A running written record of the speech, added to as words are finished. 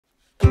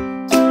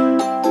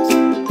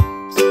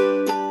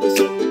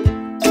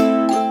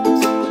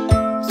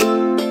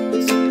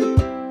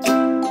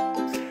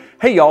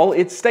Hey y'all,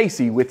 it's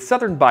Stacy with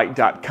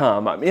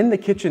SouthernBite.com. I'm in the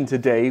kitchen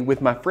today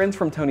with my friends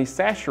from Tony's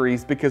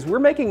Sasheries because we're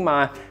making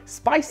my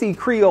spicy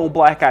Creole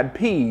black-eyed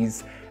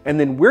peas, and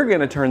then we're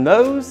gonna turn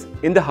those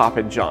into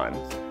Hoppin John.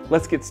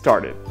 Let's get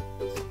started.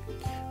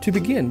 To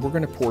begin, we're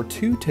gonna pour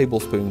 2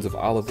 tablespoons of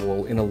olive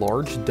oil in a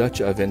large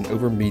Dutch oven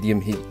over medium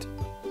heat.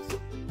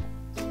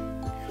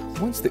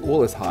 Once the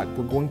oil is hot,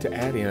 we're going to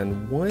add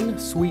in 1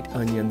 sweet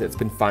onion that's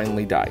been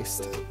finely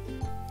diced.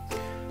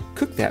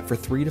 Cook that for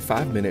 3 to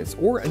 5 minutes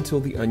or until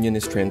the onion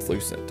is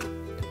translucent.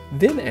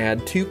 Then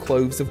add 2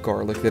 cloves of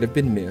garlic that have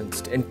been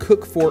minced and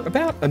cook for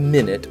about a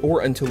minute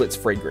or until it's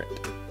fragrant.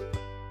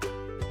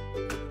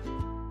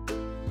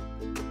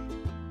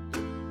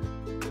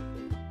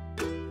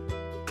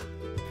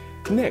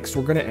 Next,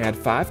 we're going to add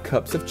 5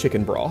 cups of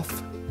chicken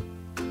broth,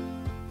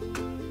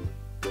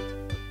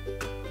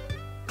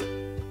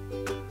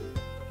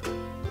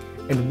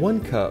 and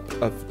 1 cup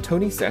of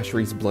Tony's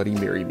Sasheries Bloody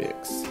Mary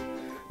mix.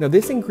 Now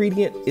this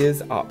ingredient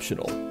is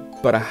optional,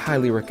 but I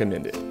highly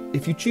recommend it.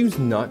 If you choose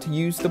not to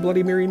use the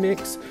Bloody Mary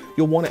mix,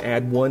 you'll want to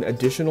add 1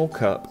 additional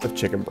cup of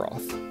chicken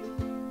broth.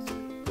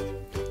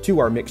 To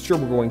our mixture,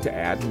 we're going to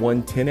add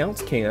 1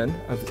 10-ounce can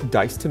of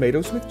diced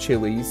tomatoes with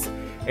chilies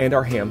and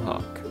our ham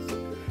hock.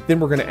 Then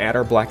we're going to add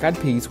our black-eyed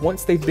peas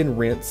once they've been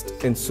rinsed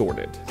and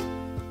sorted.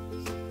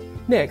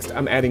 Next,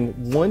 I'm adding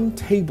 1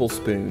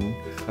 tablespoon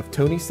of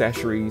Tony's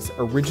Sasheries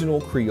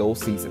Original Creole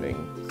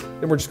seasoning.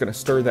 Then we're just going to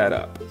stir that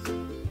up.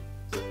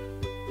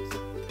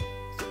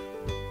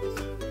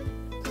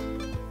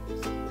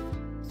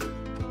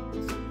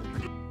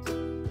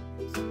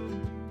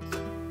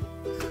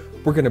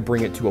 We're going to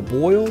bring it to a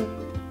boil,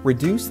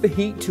 reduce the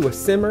heat to a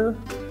simmer,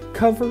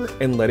 cover,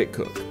 and let it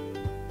cook.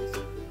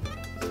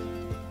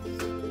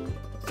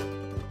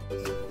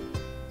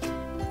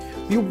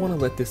 You'll want to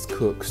let this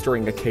cook,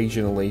 stirring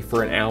occasionally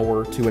for an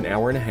hour to an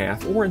hour and a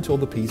half or until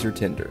the peas are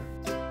tender.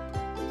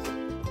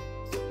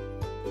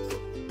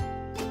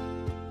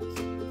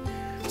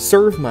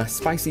 Serve my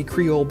spicy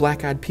Creole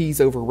black-eyed peas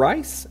over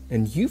rice,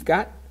 and you've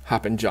got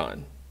Hoppin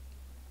John.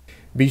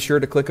 Be sure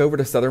to click over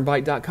to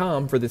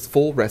SouthernBite.com for this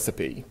full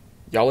recipe.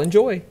 Y'all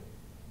enjoy!